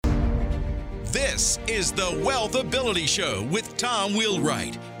This is the Wealth Ability Show with Tom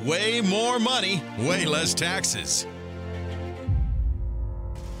Wheelwright. Way more money, way less taxes.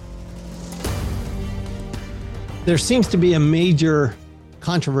 There seems to be a major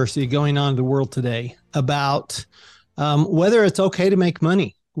controversy going on in the world today about whether it's okay to make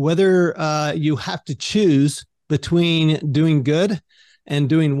money, whether you have to choose between doing good and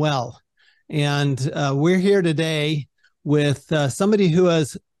doing well. And we're here today with somebody who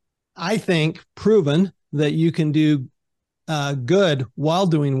has, I think, proven that you can do good while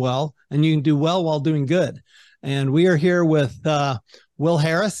doing well, and you can do well while doing good. And we are here with Will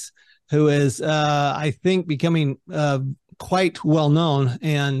Harris, who is, I think, becoming quite well known.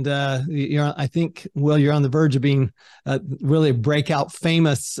 And I think, Will, you're on the verge of being really a breakout,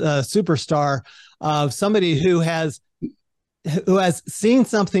 famous superstar of somebody who has seen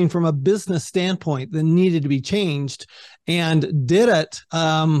something from a business standpoint that needed to be changed and did it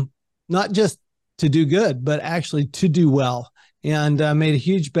not just to do good, but actually to do well, and made a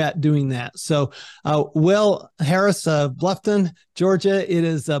huge bet doing that. So Will Harris of Bluffton, Georgia, it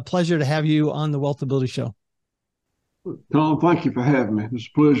is a pleasure to have you on the Wealth Ability Show. Tom, thank you for having me. It's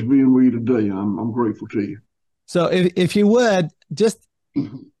a pleasure being with you today. I'm grateful to you. So if you would, just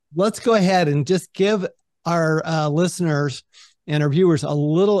let's go ahead and just give our listeners and our viewers a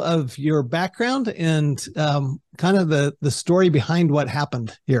little of your background and kind of the story behind what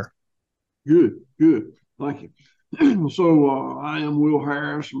happened here. Good. Thank you. So I am Will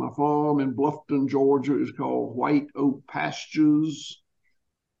Harris. My farm in Bluffton, Georgia is called White Oak Pastures.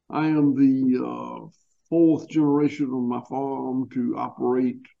 I am the fourth generation of my farm to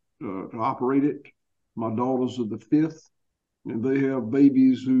operate it. My daughters are the fifth, and they have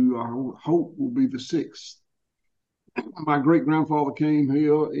babies who I hope will be the sixth. My great-grandfather came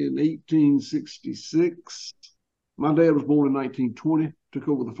here in 1866. My dad was born in 1920, took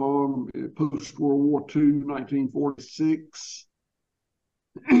over the farm post-World War II, 1946,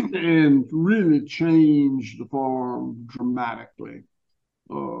 and really changed the farm dramatically.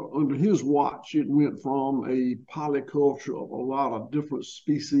 Under his watch, it went from a polyculture of a lot of different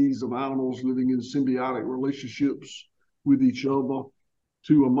species of animals living in symbiotic relationships with each other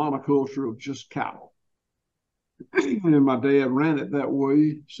to a monoculture of just cattle. And my dad ran it that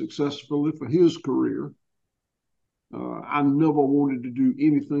way successfully for his career. I never wanted to do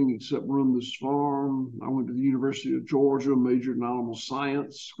anything except run this farm. I went to the University of Georgia, majored in animal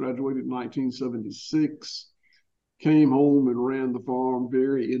science, graduated in 1976, came home and ran the farm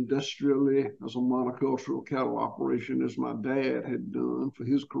very industrially as a monocultural cattle operation, as my dad had done for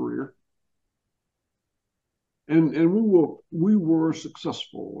his career. And we were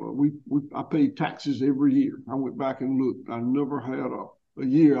successful. I paid taxes every year. I went back and looked. I never had a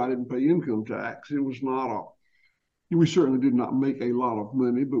year I didn't pay income tax. It was not we certainly did not make a lot of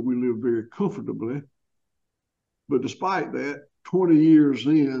money, but we lived very comfortably. But despite that, 20 years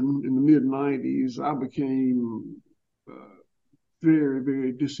in the mid-90s, I became very,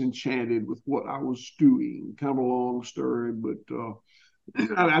 very disenchanted with what I was doing. Kind of a long story, but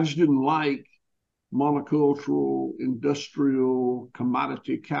I just didn't like monocultural, industrial,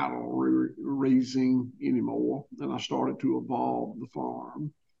 commodity cattle raising anymore. And I started to evolve the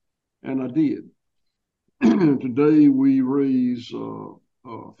farm, and I did. Today we raise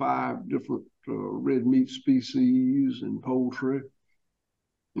 5 different red meat species and poultry.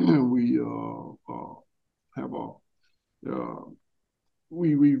 We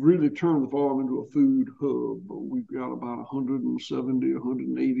we really turned the farm into a food hub. We've got about 170,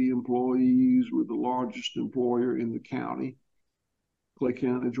 180 employees. We're the largest employer in the county, Clay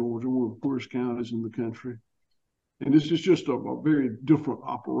County, Georgia, one of the poorest counties in the country. And this is just a very different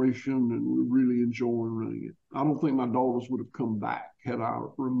operation, and we're really enjoying running it. I don't think my daughters would have come back had I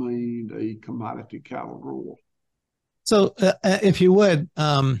remained a commodity cattle grower. So if you would,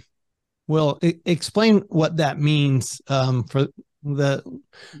 Will, explain what that means for the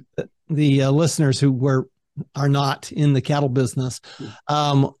listeners who are not in the cattle business.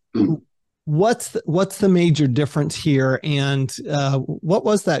 What's the major difference here, and what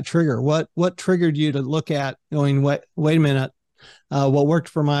was that trigger? What triggered you to look at going, wait a minute, what worked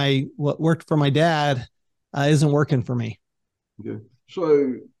for my dad isn't working for me? Okay,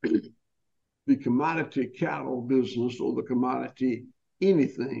 so the commodity cattle business, or the commodity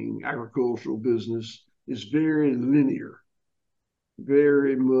anything agricultural business, is very linear,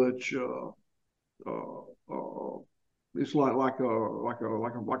 very much. It's like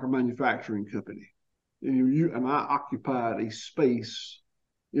a manufacturing company, and I occupied a space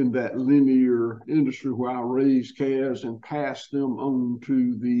in that linear industry where I raised calves and passed them on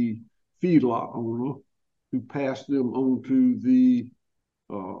to the feedlot owner, who passed them on to the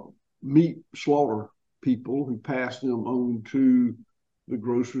meat slaughter people who pass them on to the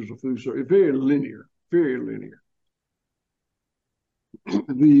grocers or food service. Very linear, very linear.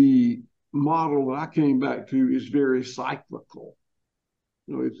 The model that I came back to is very cyclical.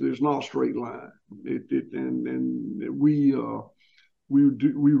 You know, there's not a straight line. And we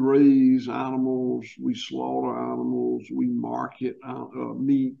raise animals, we slaughter animals, we market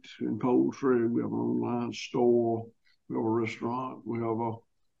meat and poultry. We have an online store, we have a restaurant, we have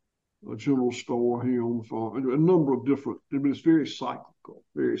a general store here on the farm. A number of different, but it's very cyclical,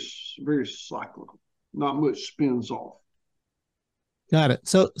 very cyclical. Not much spins off. Got it.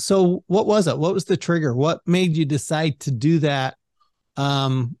 So what was it? What was the trigger? What made you decide to do that?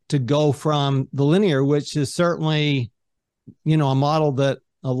 To go from the linear, which is certainly, a model that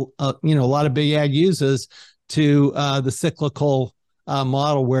a lot of big ag uses, to the cyclical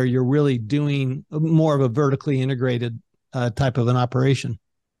model where you're really doing more of a vertically integrated type of an operation.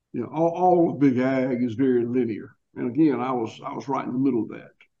 Yeah, all of big ag is very linear, and again, I was right in the middle of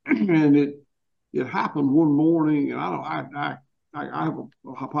that, and it happened one morning, and I have a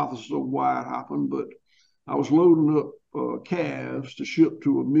hypothesis of why it happened, but I was loading up calves to ship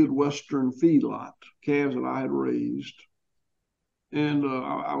to a Midwestern feedlot, calves that I had raised. And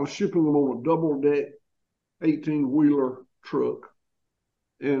I was shipping them on a double-deck 18-wheeler truck.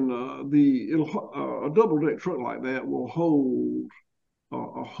 And a double-deck truck like that will hold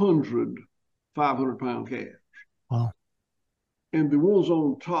 100 500-pound calves. Wow. And the ones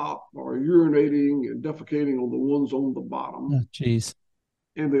on top are urinating and defecating on the ones on the bottom. Oh, geez.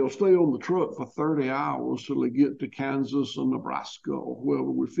 And they'll stay on the truck for 30 hours till they get to Kansas or Nebraska or wherever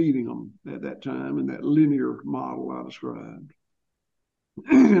we're feeding them at that time in that linear model I described.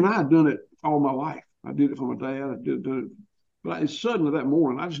 And I had done it all my life. I did it for my dad. I did it. But suddenly that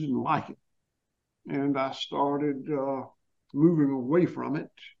morning, I just didn't like it. And I started moving away from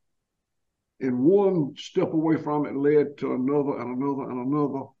it. And one step away from it led to another and another and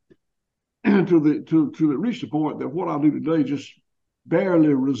another. And to reach the point that what I do today just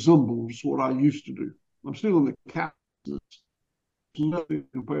barely resembles what I used to do. I'm still in the captain's, nothing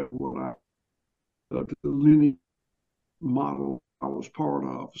compared to what to the linear model I was part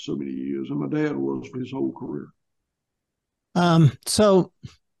of for so many years, and my dad was for his whole career. So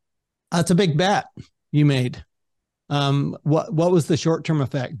that's a big bet you made. What was the short-term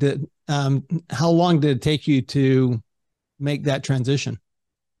effect? How long did it take you to make that transition?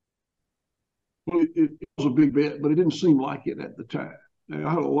 Well, it was a big bet, but it didn't seem like it at the time. I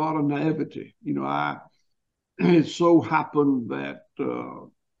had a lot of naivety. It so happened that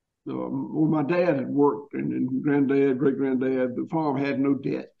my dad had worked, and granddad, great-granddad, the farm had no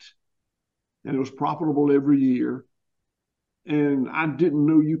debt, and it was profitable every year. And I didn't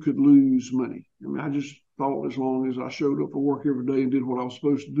know you could lose money. I mean, I just thought as long as I showed up for work every day and did what I was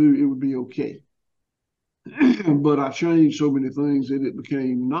supposed to do, it would be okay. But I changed so many things that it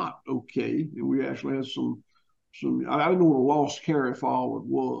became not okay. And we actually had some I didn't know what a lost carry forward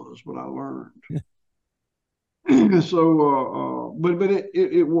was, but I learned. So, but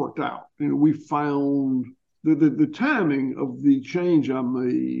it worked out. We found the timing of the change I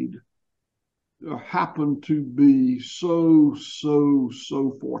made happened to be so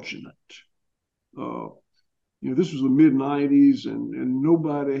fortunate. This was the mid-90s, and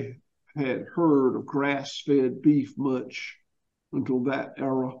nobody had heard of grass-fed beef much until that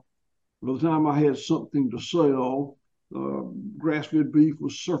era. By the time I had something to sell, grass-fed beef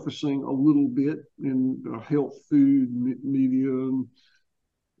was surfacing a little bit in health food media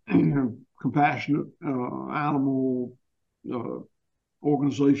and compassionate animal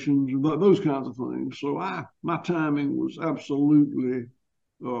organizations and those kinds of things. So my timing was absolutely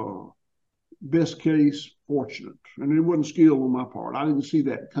best case fortunate, and it wasn't skill on my part. I didn't see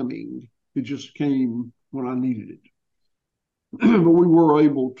that coming. It just came when I needed it. But we were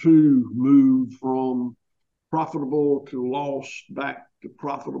able to move from profitable to loss back to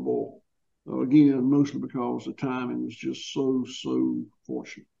profitable, again, mostly because the timing was just so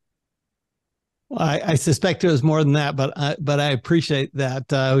fortunate. Well, I suspect it was more than that, but I appreciate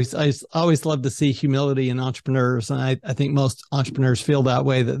that. I always love to see humility in entrepreneurs, and I think most entrepreneurs feel that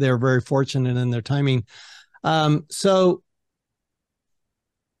way, that they're very fortunate in their timing. So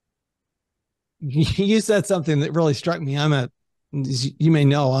you said something that really struck me. You may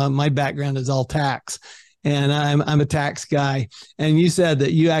know, my background is all tax, and I'm a tax guy. And you said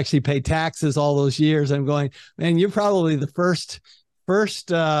that you actually pay taxes all those years. I'm going, man, you're probably the first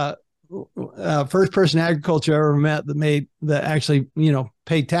person in agriculture I ever met that actually,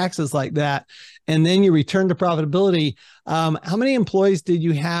 paid taxes like that. And then you returned to profitability. How many employees did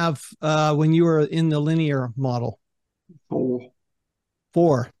you have when you were in the linear model? Four.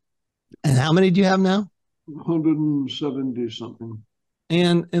 And how many do you have now? 170 something.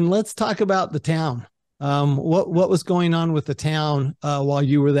 And let's talk about the town. What was going on with the town while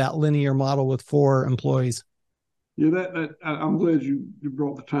you were that linear model with 4 employees? Yeah, I'm glad you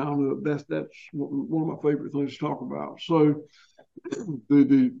brought the town up. That's one of my favorite things to talk about. So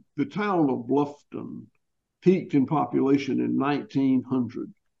the town of Bluffton peaked in population in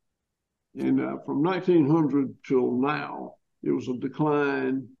 1900, and from 1900 till now, it was a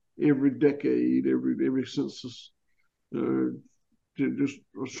decline every decade, every census, just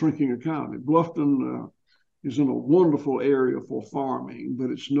a shrinking economy. Bluffton is in a wonderful area for farming,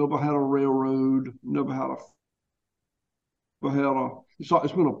 but it's never had a railroad, never had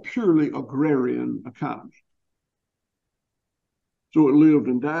it's been a purely agrarian economy. So it lived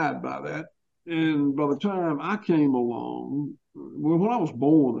and died by that. And by the time I came along, well, when I was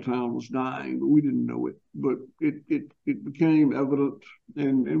born, the town was dying, but we didn't know it. But it became evident,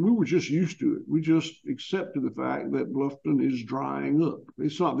 and we were just used to it. We just accepted the fact that Bluffton is drying up.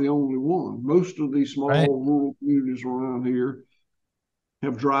 It's not the only one. Most of these small rural communities around here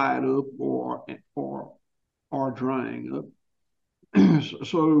have dried up or are drying up.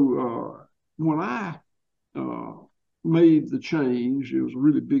 So when I made the change, it was a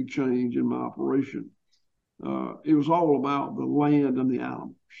really big change in my operation. It was all about the land and the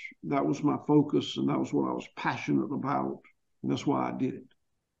animals. That was my focus, and that was what I was passionate about, and that's why I did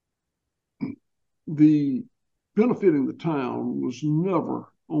it. The benefiting the town was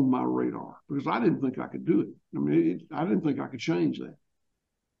never on my radar because I didn't think I could do it. I mean, I didn't think I could change that.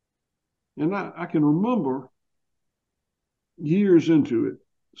 And I can remember years into it,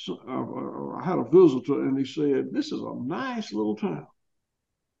 so, I had a visitor and he said, "This is a nice little town."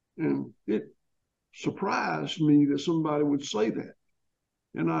 And it surprised me that somebody would say that.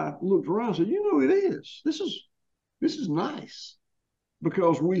 And I looked around and said, it is. This is nice.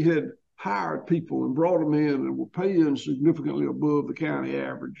 Because we had hired people and brought them in and were paying significantly above the county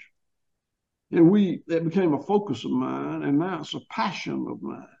average. And that became a focus of mine, and now it's a passion of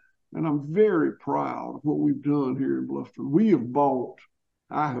mine. And I'm very proud of what we've done here in Bluffton.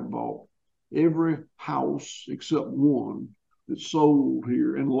 I have bought every house except one that sold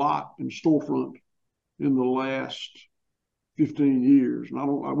here and lot and storefront in the last 15 years.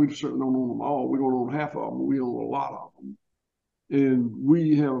 And we certainly don't own them all. We don't own half of them, but we own a lot of them. And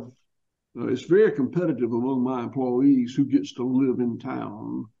we have, it's very competitive among my employees who gets to live in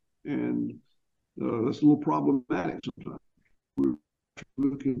town. And that's a little problematic sometimes. We're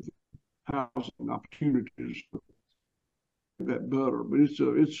looking for housing opportunities that better, but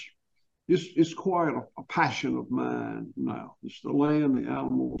it's quite a passion of mine now. It's the land, the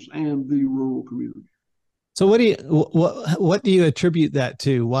animals, and the rural community. So what do you attribute that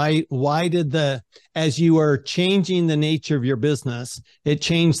to? Why did as you were changing the nature of your business, it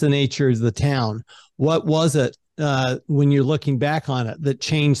changed the nature of the town? What was it when you're looking back on it that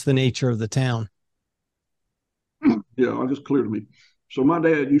changed the nature of the town? Yeah, it's clear to me. So my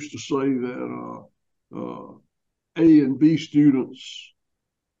dad used to say that A and B students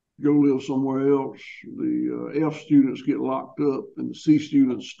go live somewhere else. The F students get locked up, and the C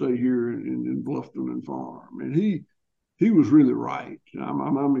students stay here in Bluffton and farm. And he was really right.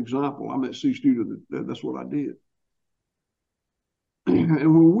 I'm an example. I'm that C student. That's what I did.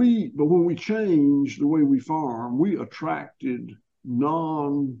 And when we changed the way we farm, we attracted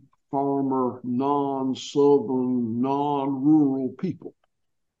non-farmer, non-southern, non-rural people.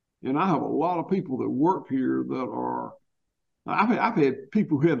 And I have a lot of people that work here that are, I've had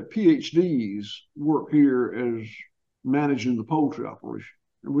people who had PhDs work here as managing the poultry operation.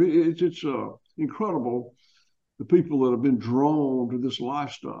 It's incredible, the people that have been drawn to this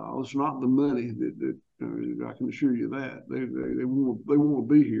lifestyle. It's not the money that I can assure you that they want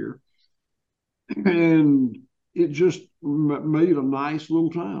to be here, and it just made a nice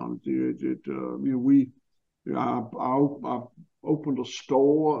little town. I opened a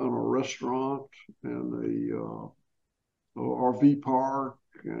store and a restaurant and a RV park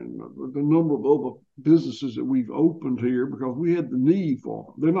and the number of other businesses that we've opened here because we had the need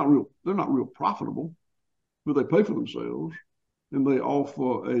for them. They're not real profitable, but they pay for themselves and they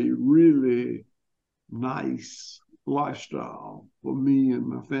offer a really nice lifestyle for me and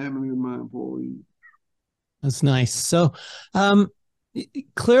my family and my employees. That's nice. So,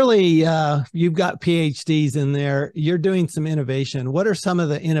 clearly, you've got PhDs in there. You're doing some innovation. What are some of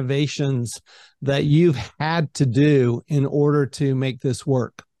the innovations that you've had to do in order to make this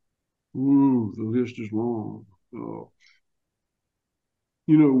work? Ooh, the list is long.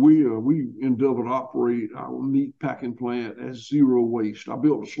 we endeavor to operate our meat packing plant as zero waste. I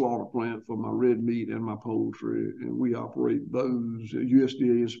built a slaughter plant for my red meat and my poultry, and we operate those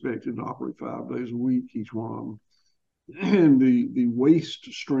USDA inspected and operate 5 days a week, each one of them. And the waste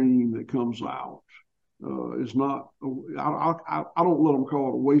stream that comes out is not, I don't let them call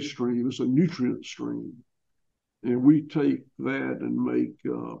it a waste stream, it's a nutrient stream. And we take that and make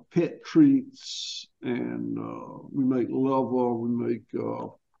pet treats, and we make leather, we make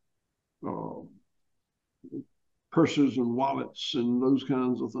purses and wallets and those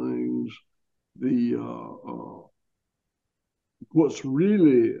kinds of things. What's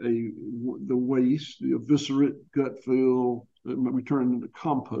really the waste, the eviscerate, gut fill, we turn into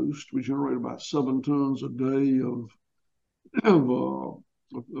compost. We generate about 7 tons a day of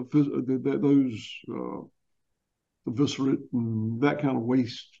those eviscerate and that kind of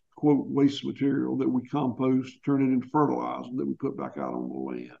waste, quote, waste material that we compost, turn it into fertilizer that we put back out on the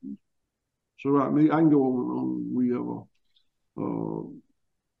land. So I can go on. We have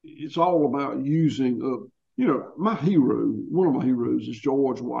it's all about using up. One of my heroes is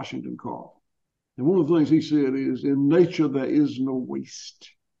George Washington Carver. And one of the things he said is, in nature, there is no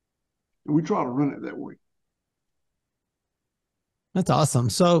waste. And we try to run it that way. That's awesome.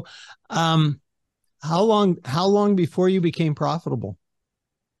 So, how long before you became profitable?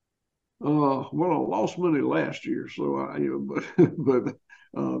 Well, I lost money last year, so but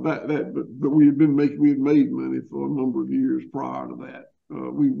we had made money for a number of years prior to that.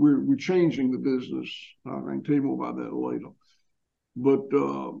 We're changing the business. I can tell you more about that later. But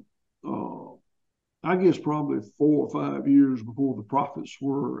I guess probably 4 or 5 years before the profits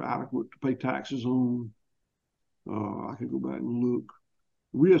were adequate to pay taxes on. I could go back and look.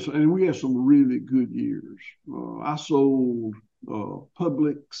 We had some really good years. I sold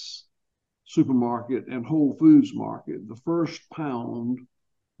Publix supermarket and Whole Foods market the first pound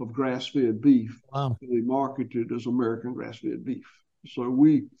of grass-fed beef. Wow. They marketed as American grass-fed beef. So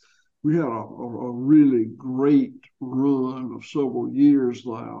we had a really great run of several years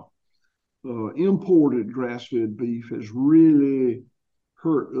now. Imported grass-fed beef has really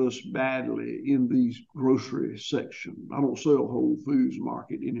hurt us badly in these grocery section. I don't sell Whole Foods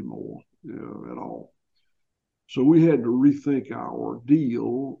market anymore at all. So we had to rethink our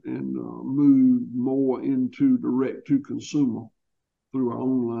deal and move more into direct to consumer through our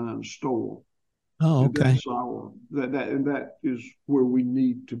online store. Oh, okay. And that is where we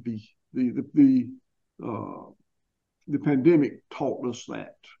need to be. The pandemic taught us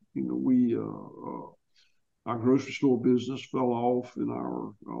that. Our grocery store business fell off, and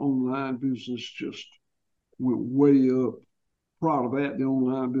our online business just went way up. Prior to that, the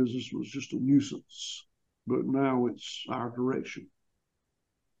online business was just a nuisance, but now it's our direction.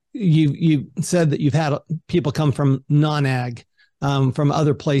 You said that you've had people come from non-ag, from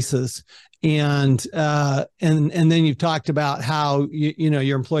other places, and then you've talked about how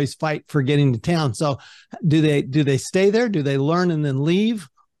your employees fight for getting to town. So do they stay there? Do they learn and then leave?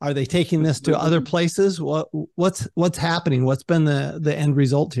 Are they taking this to other places? What's happening? What's been the end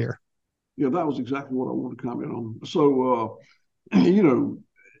result here? Yeah, that was exactly what I want to comment on. So, on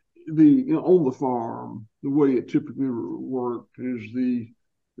the farm, the way it typically worked is the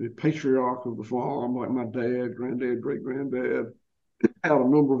patriarch of the farm, like my dad, granddad, great-granddad, had a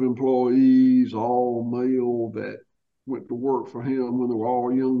number of employees, all male, that went to work for him when they were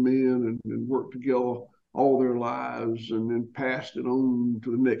all young men and worked together all their lives, and then passed it on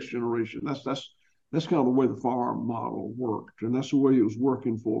to the next generation. That's kind of the way the farm model worked, and that's the way it was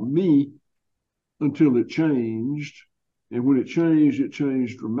working for me until it changed. And when it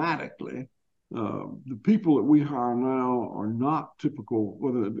changed dramatically. The people that we hire now are not typical.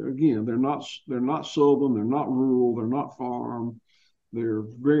 They're not Southern, they're not rural, they're not farm. They're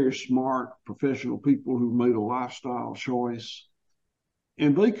very smart professional people who made a lifestyle choice.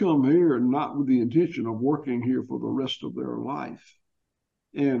 And they come here not with the intention of working here for the rest of their life.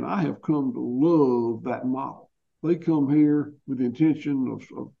 And I have come to love that model. They come here with the intention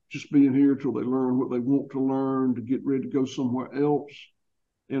of just being here till they learn what they want to learn, to get ready to go somewhere else.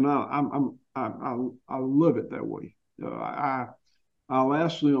 And I love it that way. I'll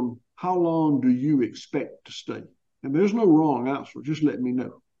ask them, how long do you expect to stay? And there's no wrong answer. Just let me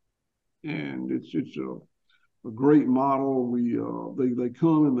know. And it's a great model. They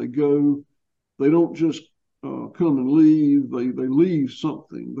come and they go. They don't just come and leave. They leave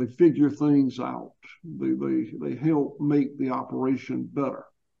something. They figure things out. They help make the operation better.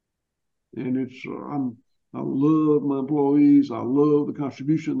 And I love my employees. I love the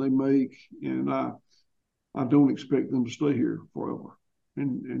contribution they make, and I don't expect them to stay here forever.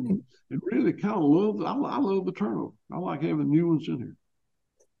 And really kind of I love the turnover. I like having new ones in here.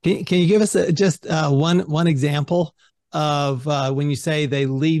 Can you give us just one example of when you say they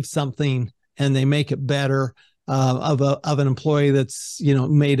leave something and they make it better, of an employee that's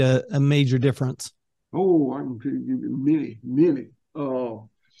made a major difference? Oh, I can give you many, many.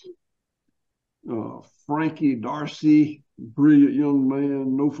 Frankie Darcy, brilliant young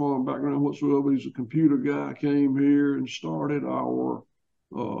man, no farm background whatsoever. He's a computer guy, came here and started our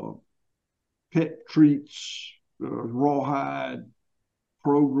pet treats, rawhide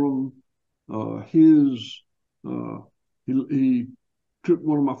program. He took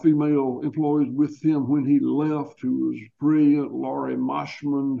one of my female employees with him when he left, who was brilliant, Laurie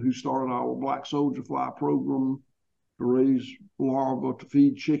Moshman, who started our Black Soldier Fly program to raise larvae to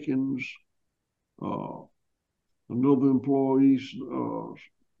feed chickens. Another employee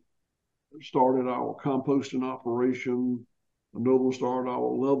started our composting operation. Another started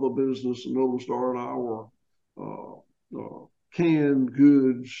our leather business. Another started our canned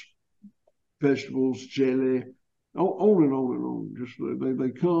goods, vegetables, jelly, on and on and on. Just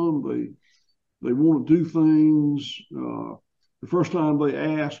they come, they want to do things. The first time they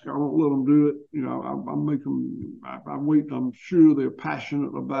ask, I won't let them do it. I make them. I wait. I'm sure they're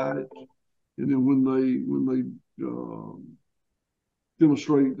passionate about it, and then when they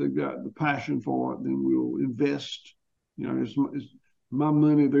demonstrate they've got the passion for it, then we'll invest. It's my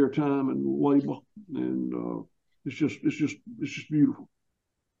money, their time, and labor, and it's just beautiful.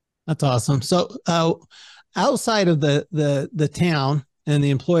 That's awesome. So, outside of the town and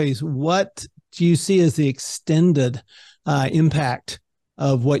the employees, what do you see as the extended impact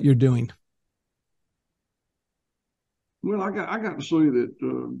of what you're doing? Well, I got to say that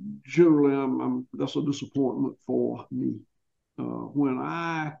generally, that's a disappointment for me. When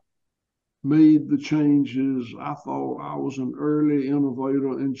I made the changes, I thought I was an early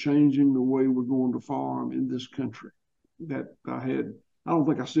innovator in changing the way we're going to farm in this country. That I don't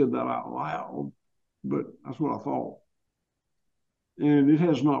think I said that out loud, but that's what I thought. And it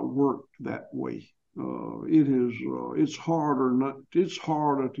has not worked that way. It's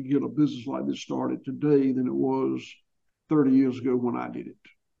harder to get a business like this started today than it was 30 years ago when I did it,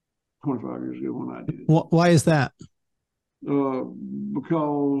 25 years ago when I did it. Why is that?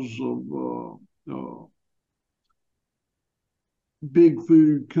 Because of big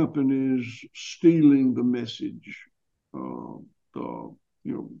food companies stealing the message,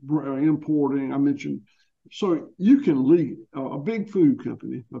 importing. I mentioned, so you can a big food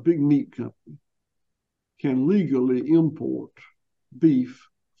company, a big meat company, can legally import beef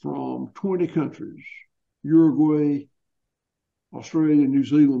from 20 countries, Uruguay, Australia, New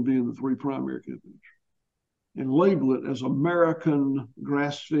Zealand being the three primary countries, and label it as American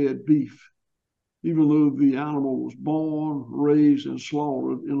grass-fed beef, even though the animal was born, raised, and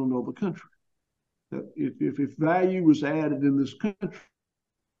slaughtered in another country. That if value was added in this country,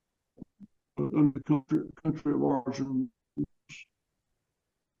 under the country of origin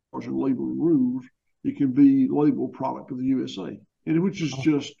labeling rules, it can be labeled product of the USA, and which is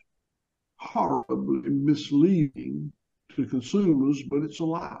just horribly misleading to consumers, but it's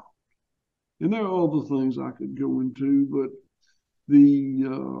allowed. And there are other things I could go into, but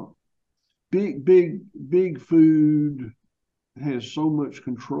the big food has so much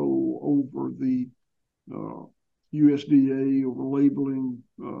control over the USDA, over labeling,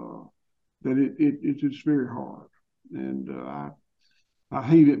 that it's very hard. And I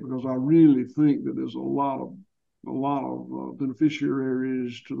hate it because I really think that there's a lot of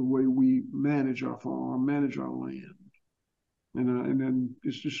beneficiaries to the way we manage our farm, manage our land. And then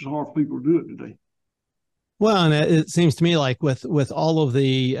it's just hard for people to do it today. Well, and it seems to me like with all of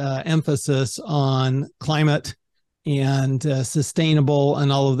the emphasis on climate and sustainable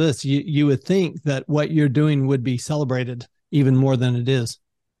and all of this, you would think that what you're doing would be celebrated even more than it is.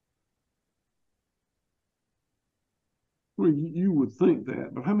 Well, you would think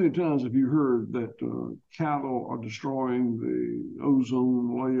that, but how many times have you heard that cattle are destroying the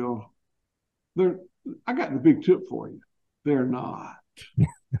ozone layer? I got the big tip for you. They're not.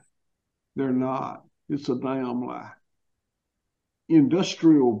 They're not. It's a damn lie.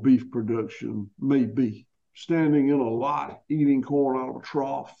 Industrial beef production may be standing in a lot, eating corn out of a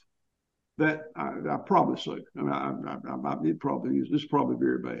trough. That I probably say. I mean, it probably is. It's probably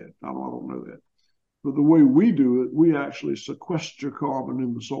very bad. I don't know that. But the way we do it, we actually sequester carbon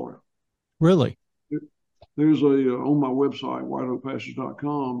in the soil. Really? There's on my website,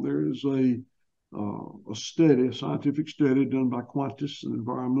 whiteoakpastures.com, there is a scientific study done by Qantas, an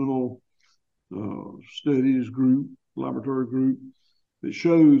environmental studies group, laboratory group, that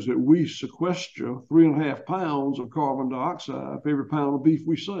shows that we sequester 3.5 pounds of carbon dioxide for every pound of beef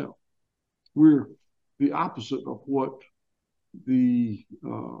we sell. We're the opposite of what the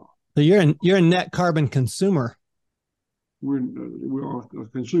So you're a net carbon consumer. we are a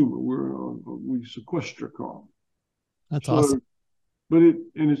consumer. We sequester carbon. That's awesome. But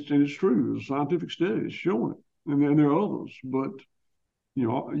it's true. The scientific study is showing it, and there are others. But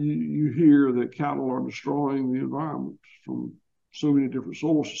you hear that cattle are destroying the environment from so many different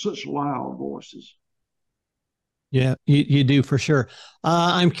sources, such loud voices. Yeah, you do for sure.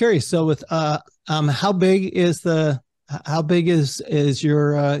 I'm curious. So with how big is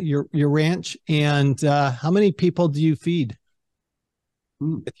your ranch, and how many people do you feed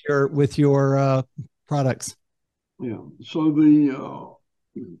with your products? Yeah. So the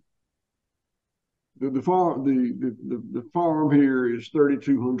farm here is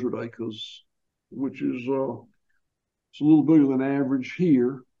 3,200 acres, which is it's a little bigger than average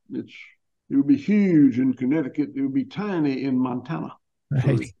here. It would be huge in Connecticut. It would be tiny in Montana.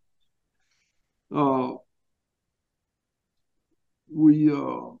 Right. So,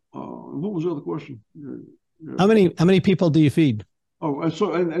 what was the other question? How many people do you feed? Oh,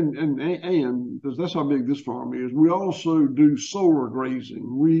 so and because that's how big this farm is. We also do solar grazing.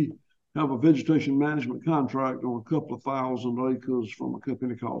 We have a vegetation management contract on a couple of thousand acres from a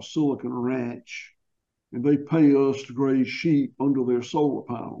company called Silicon Ranch, and they pay us to graze sheep under their solar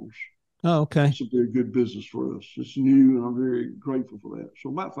panels. Oh, okay. It's a very good business for us. It's new, and I'm very grateful for that. So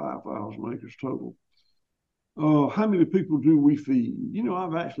about 5,000 acres total. How many people do we feed?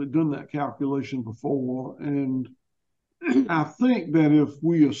 I've actually done that calculation before, and I think that if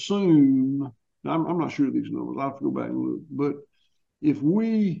we assume, I'm not sure of these numbers, I have to go back and look, but if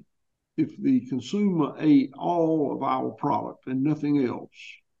the consumer ate all of our product and nothing else,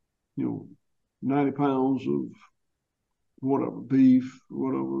 90 pounds of whatever, beef,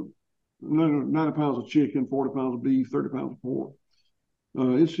 whatever, 90 pounds of chicken, 40 pounds of beef, 30 pounds of pork,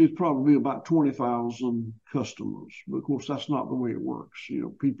 it's probably about 20,000 customers. But of course, that's not the way it works.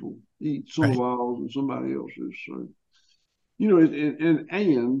 People eat some of ours and somebody else's. So, and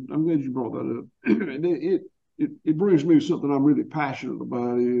I'm glad you brought that up. It brings me to something I'm really passionate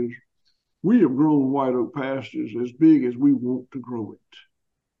about is we have grown White Oak Pastures as big as we want to grow it.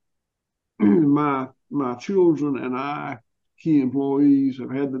 My children and I, key employees,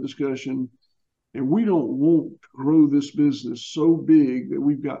 have had the discussion, and we don't want to grow this business so big that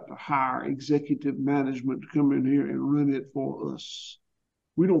we've got to hire executive management to come in here and run it for us.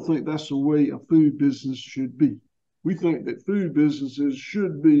 We don't think that's the way a food business should be. We think that food businesses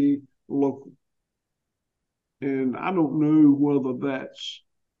should be local. And I don't know whether that's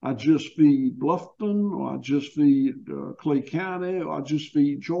I just feed Bluffton, or I just feed Clay County, or I just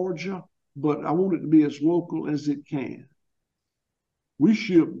feed Georgia, but I want it to be as local as it can. We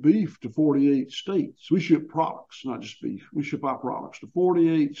ship beef to 48 states. We ship products, not just beef. We ship our products to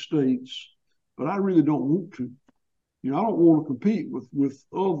 48 states, but I really don't want to. I don't want to compete with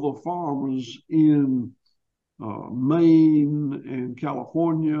other farmers in Maine and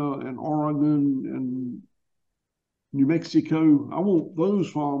California and Oregon and New Mexico. I want those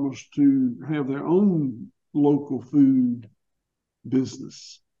farmers to have their own local food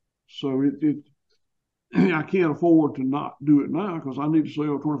business. So I can't afford to not do it now because I need to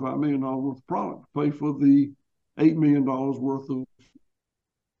sell $25 million worth of product to pay for the $8 million worth of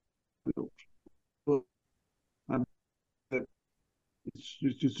bills. But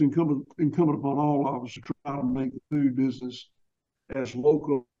it's incumbent upon all of us to try to make the food business as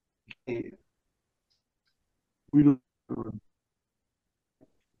local as we can. We don't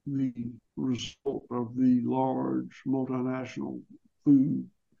the result of the large multinational food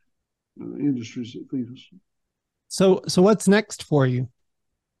industries that feed us. So what's next for you?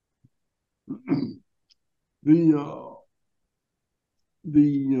 We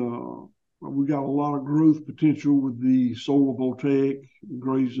got a lot of growth potential with the solar voltaic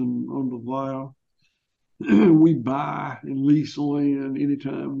grazing under there. We buy and lease land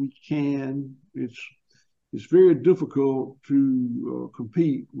anytime we can. It's very difficult to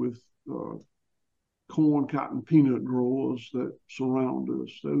compete with corn, cotton, peanut growers that surround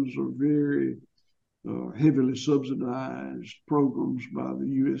us. Those are very heavily subsidized programs by the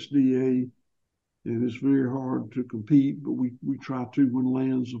USDA, and it's very hard to compete, but we try to when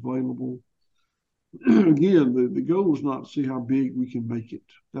land's available. Again, the goal is not to see how big we can make it.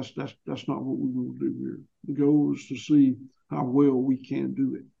 That's not what we want to do here. The goal is to see how well we can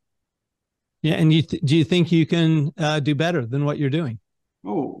do it. Yeah, and do you think you can do better than what you're doing?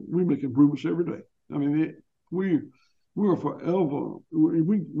 Oh, we make improvements every day. I mean, we're forever.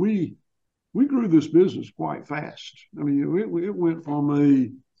 We grew this business quite fast. I mean, it went from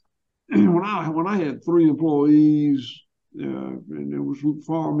when I had 3 employees, and it was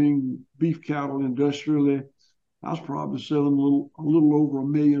farming beef cattle industrially. I was probably selling a little over $1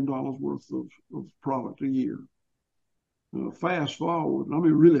 million worth of product a year. Fast forward, I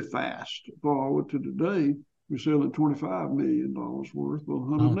mean, really fast forward to today, we're selling $25 million worth with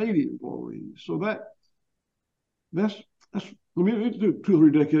 180 employees. So that's, I mean, it took 2 or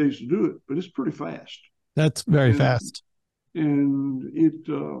 3 decades to do it, but it's pretty fast. That's very fast. And it,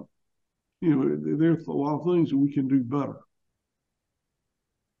 there's a lot of things that we can do better.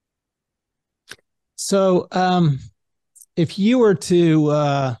 So, if you were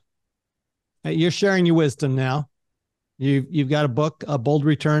to, you're sharing your wisdom now. You've got a book, A Bold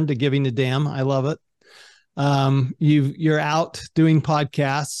Return to Giving a Damn. I love it. You're out doing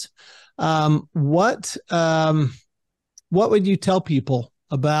podcasts. What would you tell people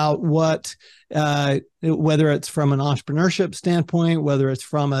about whether it's from an entrepreneurship standpoint, whether it's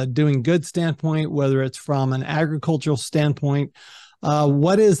from a doing good standpoint, whether it's from an agricultural standpoint?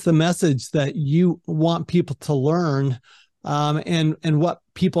 What is the message that you want people to learn, and what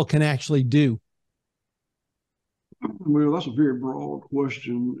people can actually do? Well, that's a very broad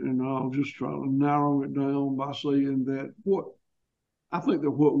question, and I'll just try to narrow it down by saying that I think that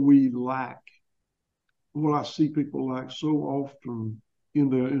what we lack, what I see people lack so often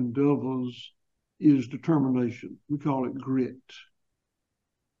in their endeavors, is determination. We call it grit.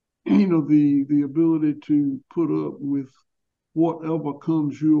 The ability to put up with whatever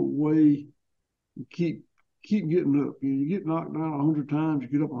comes your way, keep getting up. You get knocked down 100 times, you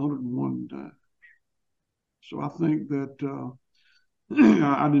get up 101 times. So I think that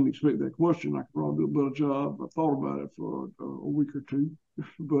I didn't expect that question. I could probably do a better job. I thought about it for a week or two,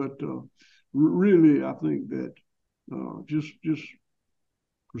 but really, I think that just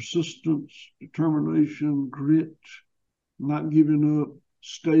persistence, determination, grit, not giving up,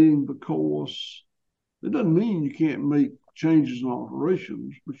 staying the course. It doesn't mean you can't make changes in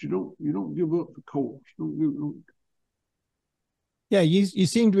operations, but you don't give up the course. Yeah, you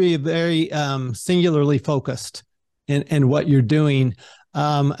seem to be very singularly focused in what you're doing,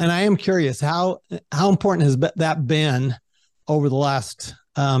 and I am curious how important has that been over the last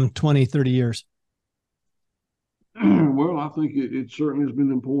 20, 30 years? Well, I think it certainly has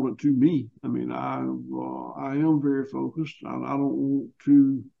been important to me. I mean, I am very focused. I don't want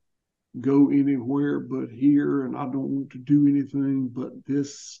to go anywhere but here, and I don't want to do anything but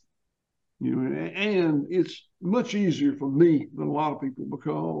this. And it's much easier for me than a lot of people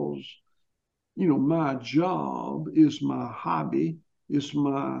because, my job is my hobby, it's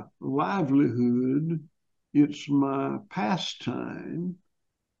my livelihood, it's my pastime.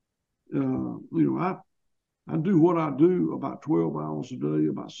 I do what I do about 12 hours a day,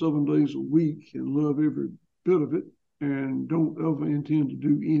 about 7 days a week, and love every bit of it, and don't ever intend to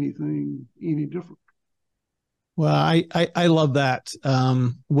do anything any different. Well, I love that,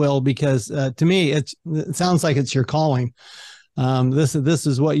 Will, because to me it sounds like it's your calling. This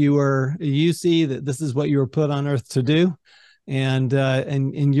is what you see that this is what you were put on earth to do, and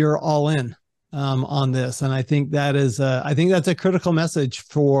you're all in on this. And I think that's a critical message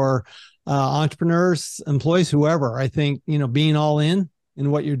for entrepreneurs, employees, whoever. I think being all in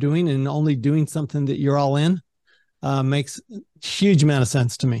what you're doing and only doing something that you're all in makes a huge amount of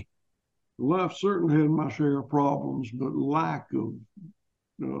sense to me. Life certainly had my share of problems, but lack of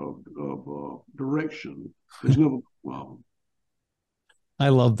direction is never a problem. I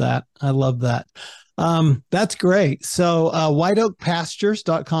love that. That's great. So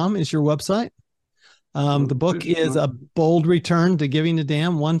whiteoakpastures.com is your website. The book is A Bold Return to Giving a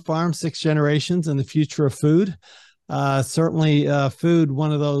Damn, One Farm, 6 Generations, and the Future of Food. Certainly food,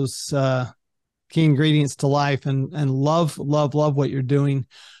 one of those key ingredients to life, and love what you're doing.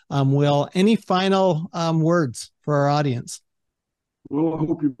 Will, any final words for our audience? Well, I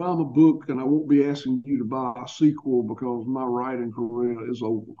hope you buy my book, and I won't be asking you to buy a sequel because my writing career is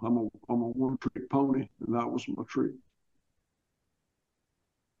over. I'm a one-trick pony, and that was my trick.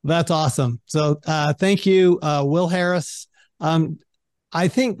 That's awesome. So thank you, Will Harris. I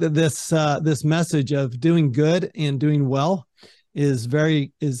think that this message of doing good and doing well is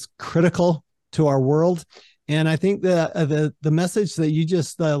critical to our world. And I think the message that you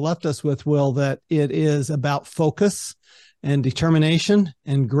just left us with, Will, that it is about focus and determination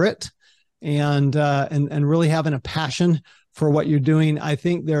and grit and really having a passion for what you're doing. I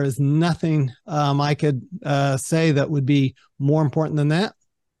think there is nothing I could say that would be more important than that.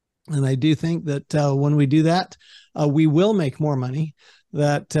 And I do think that when we do that, we will make more money,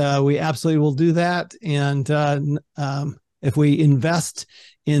 that we absolutely will do that. And if we invest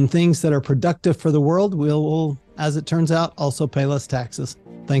in things that are productive for the world, we'll, as it turns out, also pay less taxes.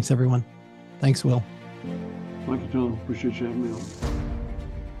 Thanks, everyone. Thanks, Will. Thank you, Tom. Appreciate you having me on.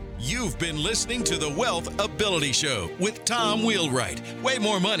 You've been listening to the Wealth Ability Show with Tom Wheelwright. Way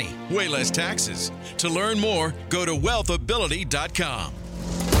more money, way less taxes. To learn more, go to wealthability.com.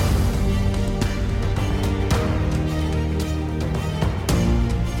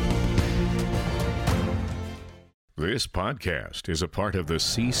 This podcast is a part of the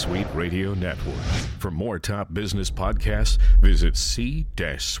C-Suite Radio Network. For more top business podcasts, visit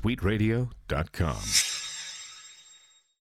c-suiteradio.com.